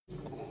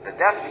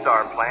Death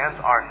Star plans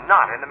are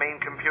not in the main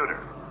computer.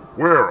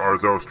 Where are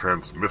those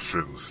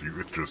transmissions you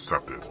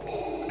intercepted,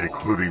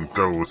 including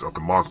those of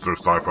the Monster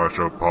Sci-Fi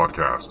Show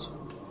podcast?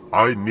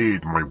 I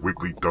need my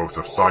weekly dose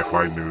of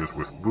sci-fi news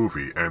with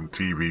movie and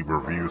TV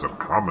reviews and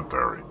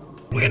commentary.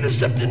 We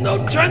intercepted no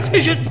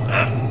transmissions!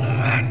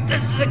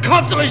 This is a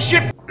consular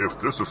ship! If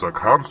this is a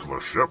consular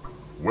ship,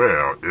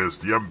 where is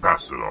the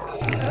ambassador?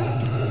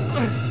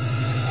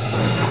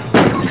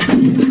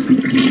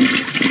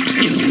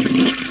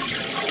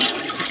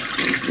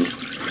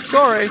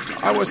 Sorry,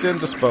 I was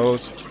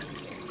indisposed.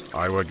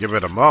 I would give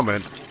it a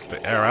moment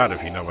to air out,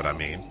 if you know what I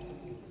mean.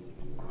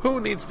 Who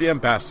needs the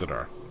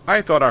ambassador?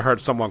 I thought I heard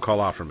someone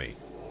call out for me.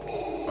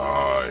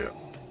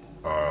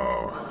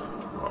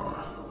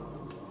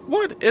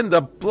 What in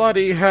the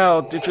bloody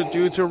hell did you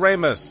do to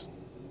Ramus?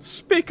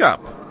 Speak up.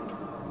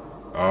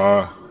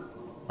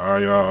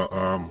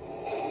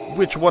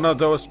 Which one of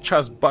those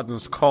chest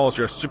buttons calls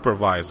your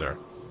supervisor,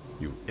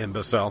 you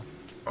imbecile?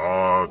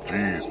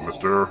 Geez,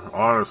 mister.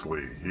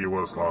 Honestly, he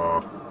was,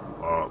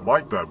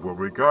 like that when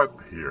we got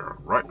here.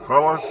 Right,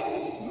 fellas?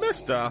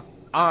 Mister,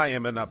 I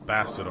am an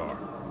ambassador.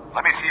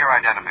 Let me see your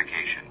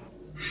identification.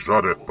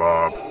 Shut it,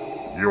 Bob.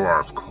 You are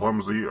as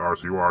clumsy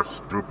as you are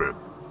stupid.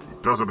 He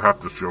doesn't have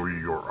to show you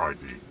your ID.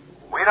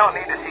 We don't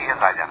need to see his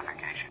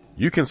identification.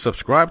 You can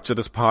subscribe to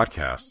this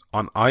podcast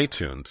on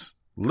iTunes,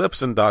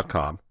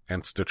 Libsyn.com,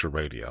 and Stitcher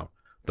Radio.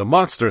 The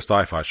Monster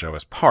Sci-Fi Show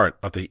is part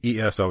of the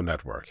ESO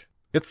network.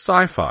 It's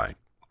sci-fi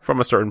from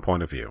a certain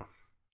point of view.